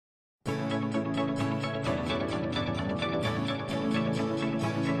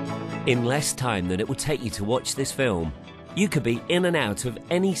In less time than it will take you to watch this film, you could be in and out of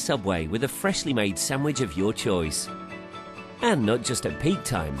any Subway with a freshly made sandwich of your choice. And not just at peak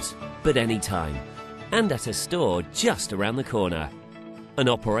times, but any time. And at a store just around the corner. An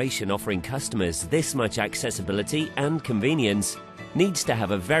operation offering customers this much accessibility and convenience needs to have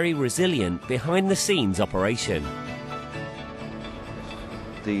a very resilient behind-the-scenes operation.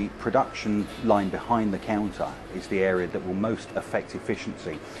 The production line behind the counter is the area that will most affect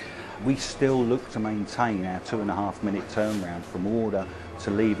efficiency. We still look to maintain our 2.5 minute turnaround from order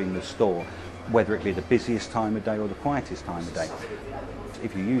to leaving the store, whether it be the busiest time of day or the quietest time of day.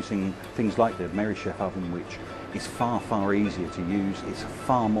 If you're using things like the Merrychef oven, which is far, far easier to use, it's a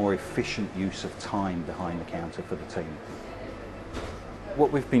far more efficient use of time behind the counter for the team.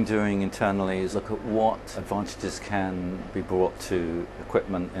 What we've been doing internally is look at what advantages can be brought to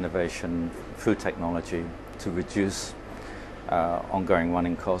equipment, innovation, food technology to reduce ongoing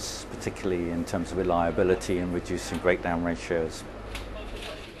running costs, particularly in terms of reliability and reducing breakdown ratios.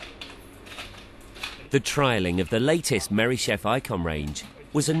 The trialling of the latest Merrychef Eikon range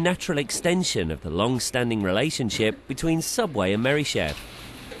was a natural extension of the long-standing relationship between Subway and Merrychef.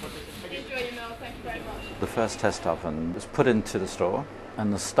 The first test oven was put into the store,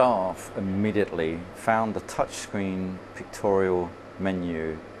 and the staff immediately found the touchscreen pictorial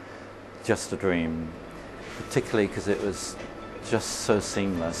menu just a dream, particularly because it was just so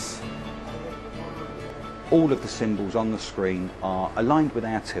seamless. All of the symbols on the screen are aligned with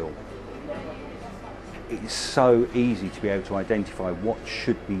our till. It's so easy to be able to identify what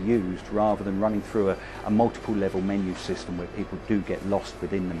should be used rather than running through a multiple level menu system where people do get lost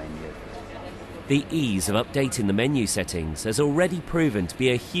within the menu. The ease of updating the menu settings has already proven to be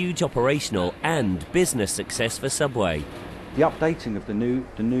a huge operational and business success for Subway. The updating of the new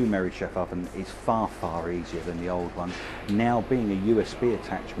Merrychef oven is far, far easier than the old one. Now, being a USB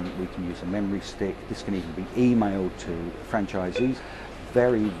attachment, we can use a memory stick. This can even be emailed to franchisees.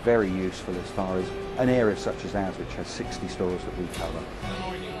 Very, very useful as far as an area such as ours, which has 60 stores that we cover.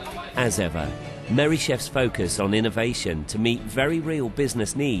 As ever, Merrychef's focus on innovation to meet very real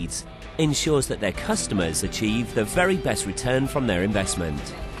business needs ensures that their customers achieve the very best return from their investment.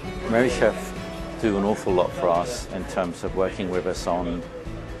 Merrychef do an awful lot for us in terms of working with us on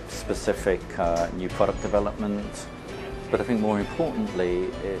specific new product development, but I think more importantly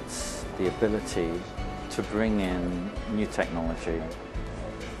it's the ability to bring in new technology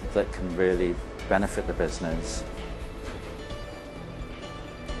that can really benefit the business.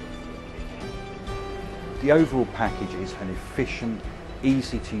 The overall package is an efficient,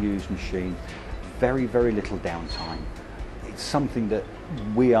 easy to use machine, very, very little downtime. It's something that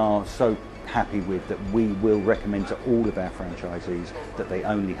we are so happy with that we will recommend to all of our franchisees that they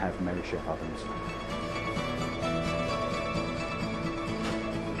only have Merrychef ovens.